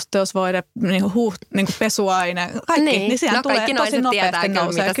 ripsarit, kosteusvoide, niin pesuaine, kaikki, niin siihen tulee tosi nopeasti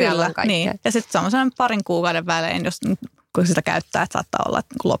nousee. Kyllä. Niin. Ja sitten semmoisen 2 kuukauden välein, kun sitä käyttää, että saattaa olla,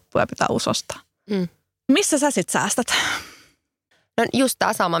 että loppuja pitää usostaa. Missä sä sitten säästät? No just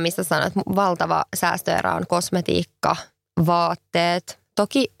tämä sama, mistä sanoit, valtava säästöerä on kosmetiikka, vaatteet.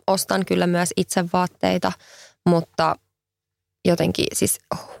 Toki ostan kyllä myös itse vaatteita, mutta jotenkin siis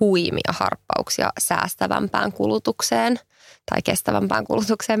huimia harppauksia säästävämpään kulutukseen tai kestävämpään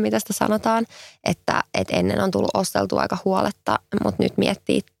kulutukseen, mitä sitä sanotaan. Että ennen on tullut osteltua aika huoletta, mutta nyt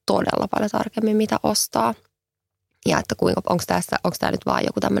miettii todella paljon tarkemmin, mitä ostaa. Ja että onko tämä nyt vaan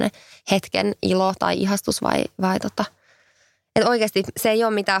joku tämmöinen hetken ilo tai ihastus vai että oikeasti se ei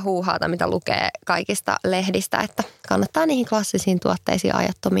ole mitään huuhaata, mitä lukee kaikista lehdistä, että kannattaa niihin klassisiin tuotteisiin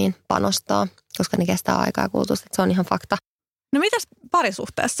ajattomiin panostaa, koska ne kestää aikaa ja kulutusta, että se on ihan fakta. No mitäs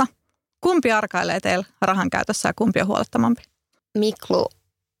parisuhteessa? Kumpi arkailee teillä rahan käytössä ja kumpi on huolettomampi? Miklu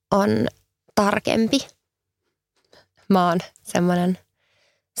on tarkempi. Mä oon semmoinen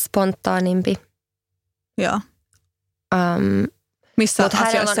spontaanimpi. Joo. Missä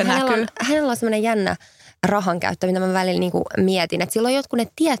asioissa se näkyy? Hänellä on semmoinen jännä rahankäyttö, mitä mä välillä niinku mietin. Että silloin jotkut ne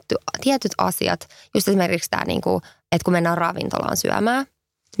tietyt asiat, just esimerkiksi tämä, niinku, että kun mennään ravintolaan syömään,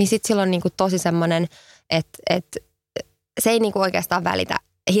 niin sitten silloin niinku tosi semmoinen, että se ei niinku oikeastaan välitä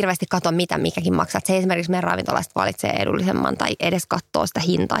hirveästi katsoa, mitä mikäkin maksaa. Että se esimerkiksi meidän ravintolasta valitsee edullisemman tai edes katsoo sitä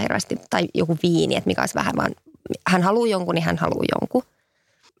hintaa hirveästi tai joku viini, että mikä olisi vähän, vaan hän haluaa jonkun, niin hän haluaa jonkun.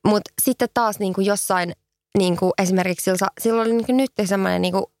 Mutta sitten taas niinku jossain, niinku esimerkiksi silloin oli niinku nyt semmoinen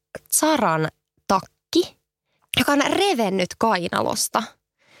niinku Zaran takki, joka on revennyt kainalosta.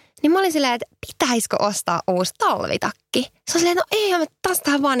 Niin mä olin silleen, että pitäisikö ostaa uusi talvitakki? Se on silleen, että no ei,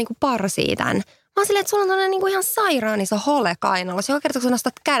 tästähän vaan niinku parsii tämän. Mä oon silleen, että sulla on tämmöinen niinku ihan sairaan iso hole kainalossa. Joka kerta, kun sä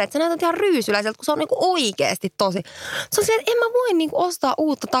nostat kädet, sä näytät ihan ryysyläiseltä, kun se on niinku oikeasti tosi. Se on silleen, että en mä voi niinku ostaa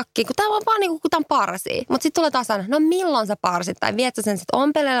uutta takkia, kun tää on vaan niinku, kun tän parsii. Mutta sitten tulee taas aina, no milloin sä parsit? Tai viet sä sen sitten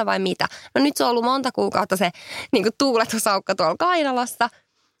ompeleella vai mitä? No nyt se on ollut monta kuukautta se niinku tuuletusaukka tuolla kainalossa.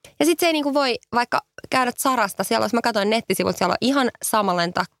 Ja sitten se ei niinku voi vaikka käydä Zarasta. Siellä, jos mä katsoin nettisivulta, siellä on ihan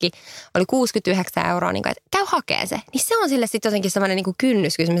samanlainen takki. Oli 69 €, niin että käy hakee se. Niin se on sille sitten jotenkin semmoinen niinku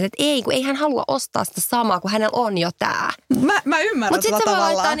kynnyskysymys, että ei hän halua ostaa sitä samaa, kun hänellä on jo tää. Mä ymmärrän. Mutta sitten se voi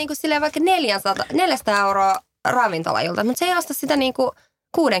laittaa niinku silleen vaikka 400 € ravintolayilta, mutta se ei osta sitä niinku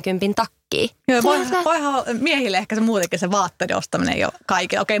 60 takkia. Joo, voihan miehille ehkä se muutenkin se vaatteiden ostaminen ei ole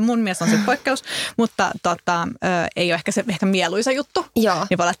kaikille. Okei, mun mielestä on se poikkeus, mutta ei ole ehkä se ehkä mieluisa juttu. Joo.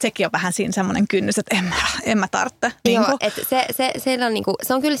 Niin voi olla, että sekin on vähän siinä semmoinen kynnys, että en mä tarvitse. Joo, että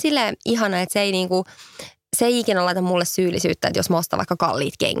se on kyllä silleen ihana, että se ei ikinä laita mulle syyllisyyttä, että jos mä ostan vaikka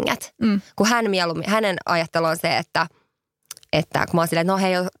kalliit kengät. Kun hänen ajattelu on se, että kun mä oon silleen, että no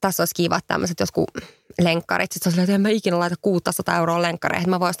hei, tässä olisi kivat tämmöiset joskus lenkkarit. Sitten on silleen, että en mä ikinä laita 600 € lenkkareihin, että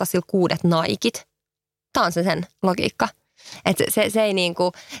mä voin ostaa sillä 6 Nikit. Tämä on se sen logiikka. Että se ei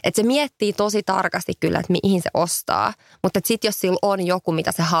niinku, että se miettii tosi tarkasti kyllä, että mihin se ostaa. Mutta sitten jos sillä on joku,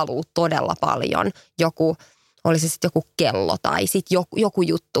 mitä se haluaa todella paljon, oli se sitten joku kello tai sitten joku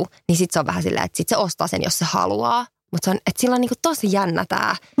juttu, niin sitten se on vähän silleen, että sitten se ostaa sen, jos se haluaa. Mutta sillä on niinku tosi jännä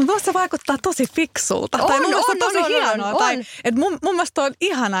tää. Mutta se vaikuttaa tosi fiksulta. Tai mun mielestä on tosi hienoa. Et mun mielestä on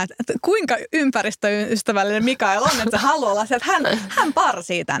ihanaa, että kuinka ympäristöystävällinen Mikael on, että se haluaa olla se, että hän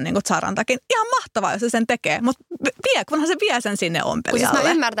parsii tämän niin Zaran takin. Ihan mahtavaa, jos se sen tekee. Mutta kunhan se vie sen sinne ompelijalle. Siis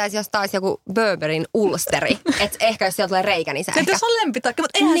mä ymmärtäisin, jos taisi joku Burberryn ulsteri. Että ehkä jos sieltä tulee reikä, niin se ehkä. Jos on lempitakki,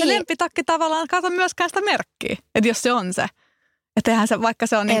 mutta eihän se lempitakki tavallaan kato myöskään sitä merkkiä. Että jos se on se. Että eihän se, vaikka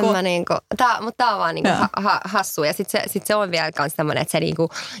se on niinku. Mutta tää on vaan niinku hassu. Ja sit se on vielä kans tämmönen, että se niinku,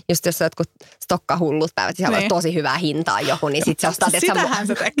 just jos jotkut stokkahullut päivät, siellä on tosi hyvää hintaa joku, niin sit se ostaa. Sitähän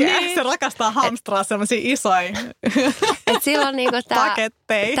se tekee. Niin. Se rakastaa hamstraa semmosia isoja et silloin niinku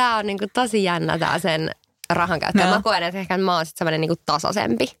paketteja. Tää on niinku tosi jännä tää sen rahan käyttö. Mä koen, että ehkä mä oon sit semmonen niinku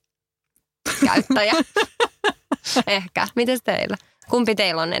tasaisempi käyttäjä. Ehkä. Mites teillä? Kumpi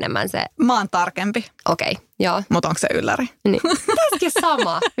teillä on enemmän se? Mä oon tarkempi. Okei, joo. Mutta onko se ylläri? Niin. Tässäkin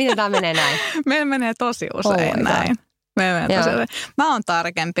sama. Miten tää menee näin? Meillä menee tosi usein näin. Mä oon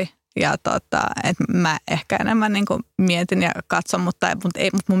tarkempi ja että mä ehkä enemmän niinku mietin ja katson, mutta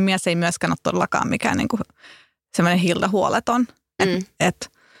mun mies ei myöskään ole todellakaan mikään niinku semmoinen hildahuoleton.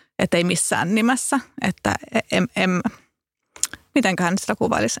 Että ei missään nimessä. Että mitenkä hän sitä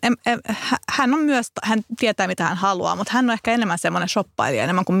kuvailisi? Hän tietää, mitä hän haluaa, mutta hän on ehkä enemmän semmoinen shoppailija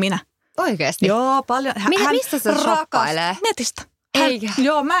enemmän kuin minä. Oikeasti? Joo, paljon. Mistä se shoppailee? Netistä. Eikä.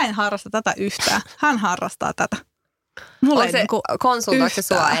 Joo, mä en harrasta tätä yhtään. Hän harrastaa tätä. Mulle on se konsultoiko se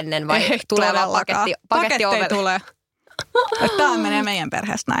sua ennen vai ei tulee vaan paketti ei tule. Tämä menee meidän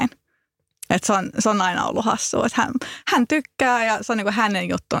perheestä näin. Että se on aina ollut hassua. Että hän tykkää ja se on niinku hänen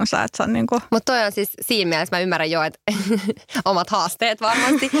juttunsa. Että se on niinku... Mutta toi on siis siinä mielessä, mä ymmärrän jo, että omat haasteet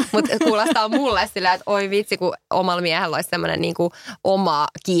varmasti, mutta kuulostaa mulle sillä, että oi vitsi, kun omalla miehellä olisi semmoinen niinku oma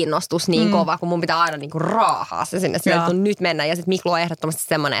kiinnostus niin kova, kun mun pitää aina niinku raahaa se sinne, että nyt mennään. Ja sitten Miklu on ehdottomasti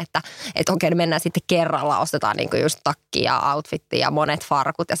semmoinen, että okei, mennään sitten kerralla, ostetaan niinku just takki ja outfitti ja monet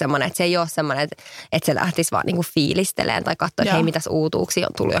farkut ja semmoinen, että se ei ole semmoinen, että se lähtisi vaan niinku fiilisteleen tai katsoa, että hei, mitäs uutuuksia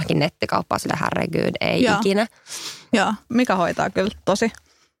on tullut johonkin nettikauppaan, sillä herregud, ei ikinä. Joo, Mika hoitaa kyllä tosi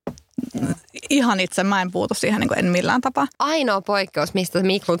ihan itse, mä en puutu siihen niin kuin en millään tapaa. Ainoa poikkeus, mistä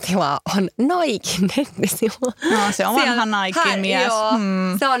Miklu tilaa, on Naikin nettisivu. No, se on vanha Naikin mies. Joo,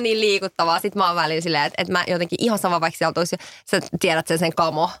 se on niin liikuttavaa. Sitten mä oon välillä silleen, että mä jotenkin ihan sama, vaikka sieltä olisi, sä tiedät sen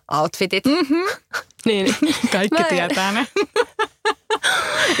kamo-outfitit. Niin. Kaikki tietää ne.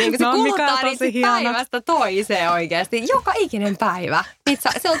 Niin se kuluttaa niitä päivästä toiseen oikeasti. Joka ikinen päivä.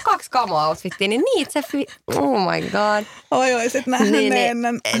 Se on 2 kamo-outfittia, niin niitä se oh my god. Oi, oisit nähnyt ne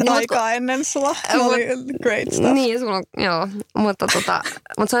ennen aikaa ennen sua. Ne oli great stuff. Niin, sulla on, joo. Mutta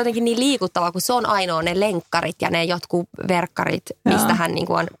se on jotenkin niin liikuttavaa, kun se on ainoa ne lenkkarit ja ne jotkut verkkarit, mistä hän niin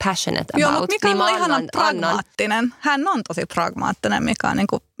kuin on passionate about. Joo, mutta Mika niin on ihanan pragmaattinen. Hän on tosi pragmaattinen, Mika on niin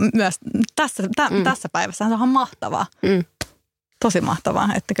kuin myös tässä päivässä. Se on mahtavaa. Tosi mahtavaa,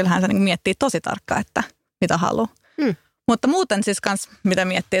 että kyllähän se niin miettii tosi tarkkaan, että mitä haluaa. Mutta muuten siis kans, mitä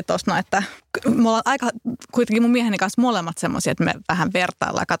miettii tuossa, että me ollaan aika kuitenkin mun mieheni kanssa molemmat semmoisia, että me vähän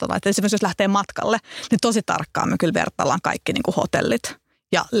vertaillaan ja katsotaan. Että esimerkiksi jos lähtee matkalle, niin tosi tarkkaan me kyllä vertaillaan kaikki niin kuin hotellit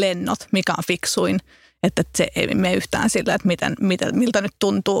ja lennot, mikä on fiksuin. Että se ei mene yhtään sillä, että miltä nyt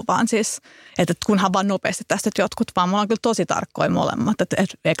tuntuu, vaan siis, että kunhan vaan nopeasti tästä jotkut, vaan me ollaan kyllä tosi tarkkoja molemmat, että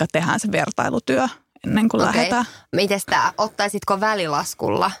eikä tehdään se vertailutyö ennen kuin lähdetään. Mites tää? Ottaisitko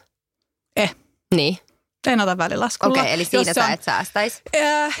välilaskulla? Niin. En ota välilaskulla. Okei, eli siinä sä et säästäisi?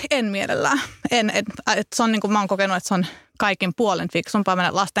 En mielellään. Se on niin kuin mä oon kokenut, että se on kaikin puolen fiksumpaa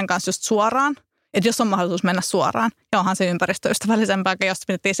mennä lasten kanssa just suoraan. Että jos on mahdollisuus mennä suoraan. Ja onhan se ympäristöystävällisempääkin, jos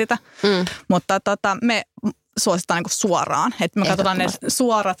miettii sitä. Mutta me suositaan niin kuin suoraan. Että me katsotaan ne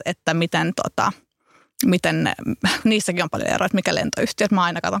suorat, että miten niissäkin on paljon eroa, että mikä lentoyhtiöt. Mä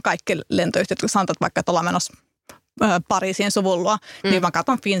aina katson kaikki lentoyhtiöt, kun sanotaan, että vaikka että ollaan menossa Pariisiin suvun luo, niin mä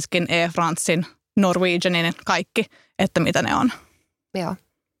katson Finskin, Air Francein, Norwegianin, kaikki, että mitä ne on. Joo.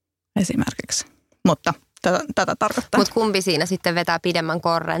 Esimerkiksi. Mutta tätä tarkoittaa. Mutta kumpi siinä sitten vetää pidemmän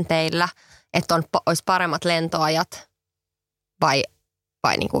korren teillä, että olisi paremmat lentoajat vai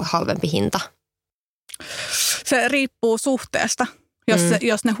niinku halvempi hinta? Se riippuu suhteesta.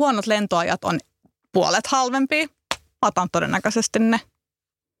 Jos ne huonot lentoajat on puolet halvempia, otan todennäköisesti ne.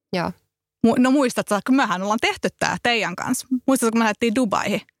 Joo. No muistatko, kun mehän ollaan tehty tämä teidän kanssa. Muistatko, kun me lähdettiin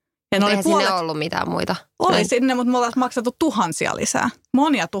Dubaihin? Ja eihän sinne ollut mitään muita. Oli sinne, mutta me ollaan maksettu tuhansia lisää.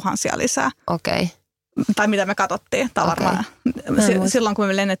 Monia tuhansia lisää. Okei. Tai mitä me katsottiin. Varmaan. Silloin, kun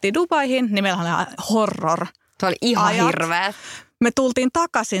me lennettiin Dubaihin, niin meillä oli horror. Se oli ihan hirveä. Me tultiin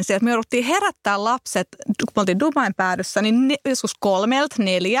takaisin sieltä. Me jouduttiin herättää lapset, kun me oltiin Dubain päädyssä, niin joskus 3-4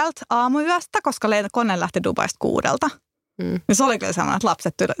 aamuyöstä, koska kone lähti Dubaista 6. Ja se oli kyllä sellainen, että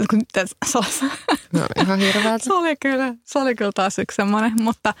lapset no, ihan hirveältä. Se oli kyllä taas yksi semmoinen,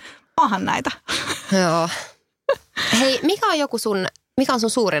 mutta onhan näitä. Joo. Hei, mikä on sun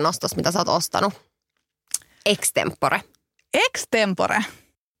suurin ostos, mitä sä oot ostanut? Extempore. Extempore?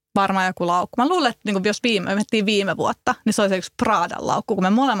 Varmaan joku laukku. Mä luulen, että jos me viime vuotta, niin se oli se yksi Pradan laukku, kun me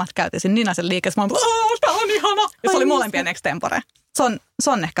molemmat käytiin siinä Ninasen liikkeessä. Mä olin, tämä on ihana! Ja se oli molempien extempore. Se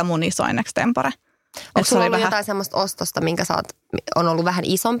on ehkä mun isoin extempore. Onko sulla ollut jotain semmoista ostosta, minkä on ollut vähän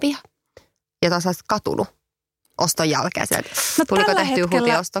isompi, jota sä oot katunut oston jälkeen? No tuliko tehtyä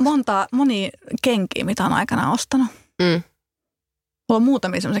hutiostoksi? Monia kenkiä, mitä on aikanaan ostanut. Mulla on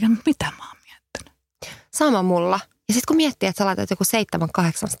muutamia semmoisia, mitä mä oon miettinyt. Sama mulla. Ja sitten kun miettii, että sä laitat joku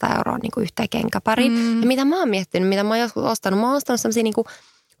 700-800 euroa niin kuin yhteen kenkäpariin. Ja mitä mä oon miettinyt, mitä mä oon joskus ostanut. Mä oon ostanut semmoisia niin kuin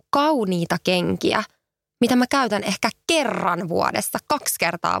kauniita kenkiä, mitä mä käytän ehkä kerran vuodessa, 2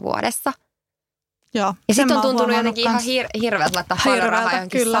 kertaa vuodessa. Joo, ja sitten on tuntunut jotenkin ihan hirveältä laittaa paljon rahaa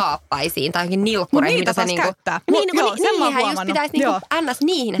johonkin saappaisiin tai johonkin nilkkureihin. Niitä taas käyttää. Niihin just pitäisi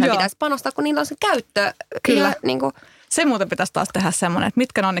niihin pitäisi panostaa, kun niillä on se käyttö. Kyllä. Ja, niinku. Se muuten pitäisi taas tehdä semmoinen, että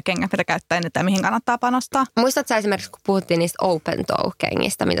mitkä on ne kengät, mitä käyttää eniten ja mihin kannattaa panostaa. Muistatko esimerkiksi, kun puhuttiin niistä open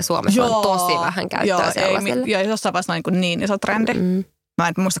toe-kengistä, mitä Suomessa on tosi vähän käyttöä sellaisille? Joo, jossain vaiheessa niin iso trendi. Mä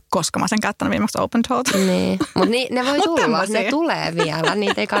en muista, koska mä sen käyttänyt viimeksi open toed. Niin, mutta ne voi tulla, ne tulee vielä.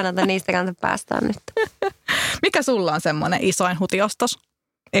 Niistä kannata päästää nyt. Mikä sulla on semmoinen isoin hutiostos?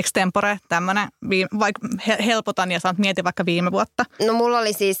 Extempore, tämmöinen, vaikka helpotan ja saat mieti vaikka viime vuotta. No mulla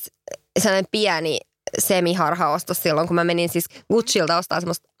oli siis sellainen pieni semiharhaostos silloin, kun mä menin siis Gucciilta ostaa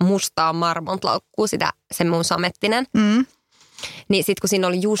semmoista mustaa Marmont-laukkuu, se mun samettinen. Niin sit kun siinä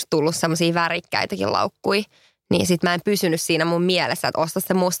oli just tullut semmosia värikkäitäkin laukkui, niin sit mä en pysynyt siinä mun mielessä, että osta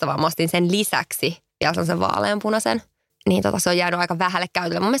se musta, vaan mä ostin sen lisäksi vielä sen vaaleanpunaisen. Niin se on jäänyt aika vähälle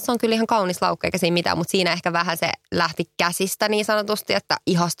käytölle. Mun mielestä se on kyllä ihan kaunis laukku eikä siinä mitään, mutta siinä ehkä vähän se lähti käsistä niin sanotusti, että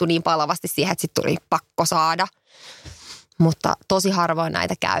ihastui niin palavasti siihen, että sit tuli pakko saada. Mutta tosi harvoin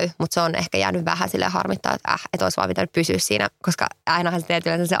näitä käy, mutta se on ehkä jäänyt vähän silleen harmittaa, että olisi vaan pitänyt pysyä siinä, koska ainahan sä teet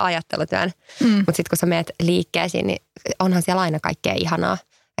yleensä se ajattelutyön. Mutta sitten kun sä meet liikkeisiin, niin onhan siellä aina kaikkea ihanaa.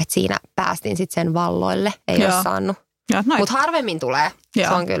 Että siinä päästiin sitten sen valloille, ei ole saanut. Mutta harvemmin tulee, se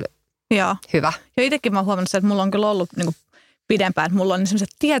on kyllä hyvä. Ja itsekin mä oon huomannut, että mulla on kyllä ollut niinku pidempään, että mulla on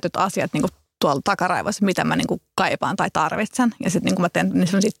sellaiset tietyt asiat niinku tuolla takaraivossa, mitä mä niinku kaipaan tai tarvitsen. Ja sitten niinku mä teen niin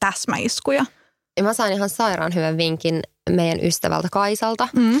sellaisia täsmäiskuja. Ja mä sain ihan sairaan hyvän vinkin meidän ystävältä Kaisalta,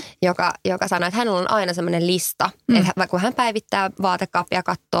 joka sanoi, että hänellä on aina semmoinen lista. Että kun hän päivittää vaatekaappia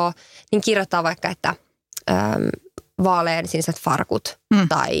kattoo, niin kirjoittaa vaikka, että vaalean siniset farkut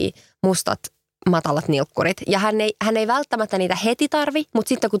tai mustat matalat nilkkurit. Ja hän ei välttämättä niitä heti tarvi, mutta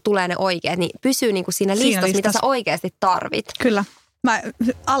sitten kun tulee ne oikeat, niin pysyy niinku siinä listassa, mitä sä oikeasti tarvit. Kyllä. Mä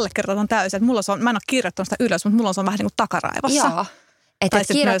allekirjoitan täysin, että mä en ole kirjoittanut sitä ylös, mutta mulla on se vähän niin kuin takaraivossa. Joo.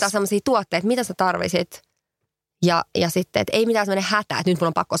 Että kirjoittaa sellaisia tuotteita, mitä sä tarvisit. Ja sitten, että ei mitään sellainen hätä, että nyt mun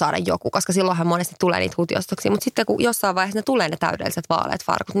on pakko saada joku, koska silloinhan monesti tulee niitä hutiostoksia. Mutta sitten kun jossain vaiheessa ne tulee ne täydelliset vaaleat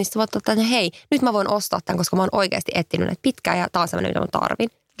farkut, niin sitten voit ottaa, että hei, nyt mä voin ostaa tämän, koska mä oon oikeasti etsinyt näitä pitkään ja taas sellainen, mitä mä tarvin.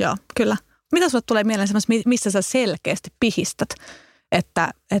 Joo, kyllä. Mitä sulle tulee mieleen semmoista, missä sä selkeästi pihistät?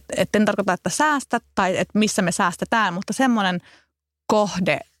 Että en tarkoita, että säästät tai että missä me säästetään, mutta semmoinen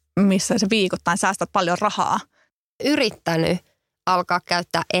kohde, missä se viikoittain säästät paljon rahaa. Yrittänyt alkaa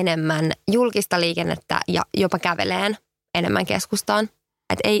käyttää enemmän julkista liikennettä ja jopa käveleen enemmän keskustaan.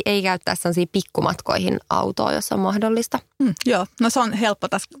 Että ei käyttää sellaisia pikkumatkoihin autoa, jos on mahdollista. Joo, no se on helppo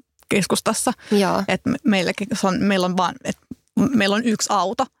tässä keskustassa. Joo. Että meillä on yksi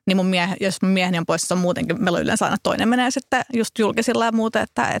auto, niin jos mun mieheni on poissa, se on muutenkin, meillä on yleensä aina toinen menee sitten just julkisilla ja muuta,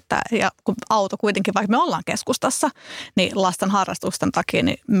 ja kun auto kuitenkin, vaikka me ollaan keskustassa, niin lasten harrastusten takia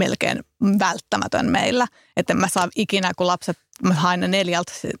niin melkein välttämätön meillä, että mä saan ikinä, kun lapset, mä haen ne 4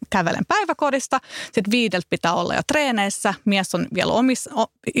 kävelen päiväkodista, sitten 5 pitää olla jo treeneissä, mies on vielä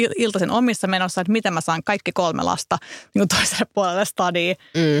iltaisin omissa menossa, että miten mä saan kaikki 3 lasta niin toiselle puolelle stadiin.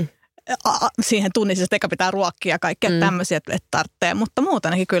 Siihen tunnisesta, eikä pitää ruokkia ja kaikkea tämmöisiä, että tarvitsee. Mutta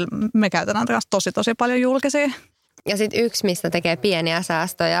muutenkin kyllä me käytetään tosi paljon julkisia. Ja sitten yksi, mistä tekee pieniä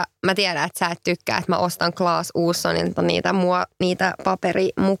säästöjä. Mä tiedän, että sä et tykkää, että mä ostan Clas Ohlsonilta niitä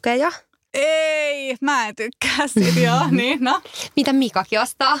paperimukeja. Ei, mä en tykkää siitä, joo, niin no. Mitä Mikakin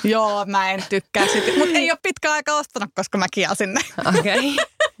ostaa? Joo, mä en tykkää siitä, mutta ei ole pitkä aika ostanut, koska mä kiasin ne. Okei.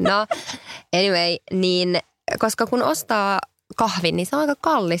 No, anyway, niin koska kun ostaa kahvin, niin se on aika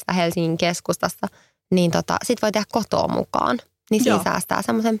kallista Helsingin keskustassa, niin sit voi tehdä kotoa mukaan. Niin siinä säästää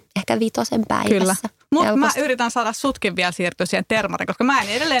semmoisen ehkä 5 päivässä. Kyllä. Mutta mä yritän saada sutkin vielä siirtyä siihen termariin, koska mä en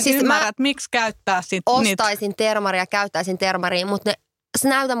edelleen ymmärrä, että miksi käyttää sit ostaisin termaria, käyttäisin termariin, mutta se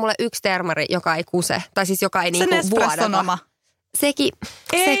näytä mulle yksi termari, joka ei kuse. Tai siis joka ei niinku vuodata. Oma. Sekin,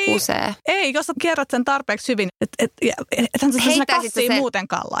 se kusee. Ei, jos sä kierrät sen tarpeeksi hyvin, ethän sä siinä kassiin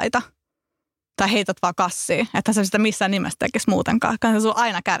muutenkaan laita. Tai heität vaan kassiin, että sä sitä missään nimessä tekisi muutenkaan. Kann se sun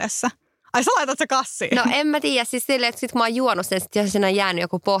aina kädessä. Ai sä laitat se kassiin? No en mä tiedä. Siis silleen, että sit kun mä oon juonut sen, jos siinä on jäänyt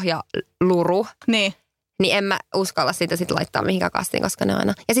joku pohjaluru, niin en mä uskalla sitä sit laittaa mihinkään kassiin, koska ne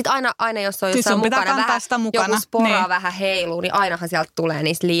aina. Ja sit aina jos on jossain mukana, joku sporaa vähän heiluu, niin ainahan sieltä tulee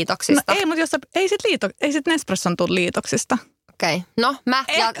niistä liitoksista. No ei, mutta ei sit Nespresson tule liitoksista. Okei. No mä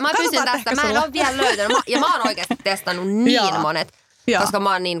pysyn tästä. Mä en ole vielä löytänyt. Ja mä oon oikeasti testannut niin monet. Joo. Koska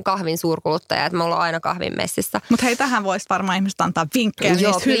mä oon niin kahvin suurkuluttaja, että mulla on aina kahvin messissä. Mutta hei, tähän voisi varmaan ihmiset antaa vinkkejä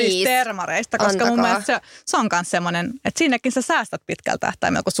niistä hyvistä termareista, koska mun mielestä se on myös semmoinen, että siinäkin sä säästät pitkällä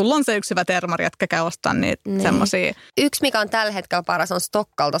tähtäimellä, kun sulla on se yksi hyvä termari, etkä käy ostaa niitä semmoisia. Yksi, mikä on tällä hetkellä paras, on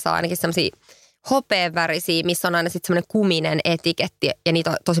Stockalta saa ainakin semmoisia hopeavärisiä, missä on aina sitten semmoinen kuminen etiketti, ja niitä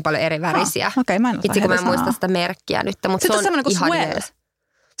on tosi paljon eri värisiä. Okei, mä en osaa itse kun mä en muista sitä merkkiä nyt, mutta sitten se on ihan jees.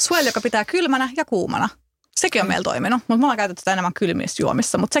 Swell, joka pitää kylmänä ja kuumana. Sekin on meillä toiminut, mutta me ollaan käytetty sitä enemmän kylmissä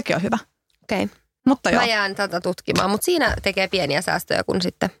juomissa, mutta sekin on hyvä. Okei. Mutta joo. Mä jään tätä tutkimaan, mutta siinä tekee pieniä säästöjä kun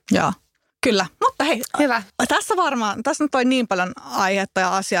sitten. Joo, kyllä. Mutta hei, hyvä. Tässä nyt on niin paljon aihetta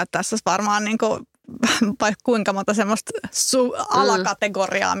ja asiaa, että tässä varmaan niin kuin, kuinka monta semmoista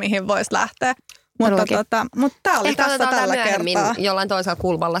alakategoriaa, mihin voisi lähteä. Mutta tämä oli ehkä tässä tällä kertaa. Jollain toisella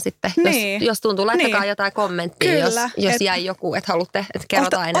kulmalla sitten. Niin. Jos tuntuu, laittakaa jotain kommenttia, Kyllä, jos jäi joku, että haluatte, että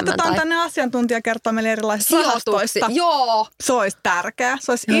kerrotaan enemmän. Otetaan tänne asiantuntija kertoa meille erilaisista rahastoista. Joo. Se olisi tärkeää.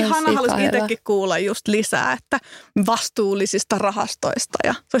 Se olisi ihana. Haluaisin itsekin kuulla just lisää, että vastuullisista rahastoista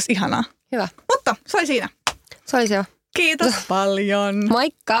ja se olisi ihanaa. Hyvä. Mutta se oli siinä. Se oli se jo. Kiitos paljon.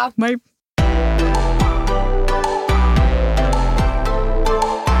 Moikka! Moi!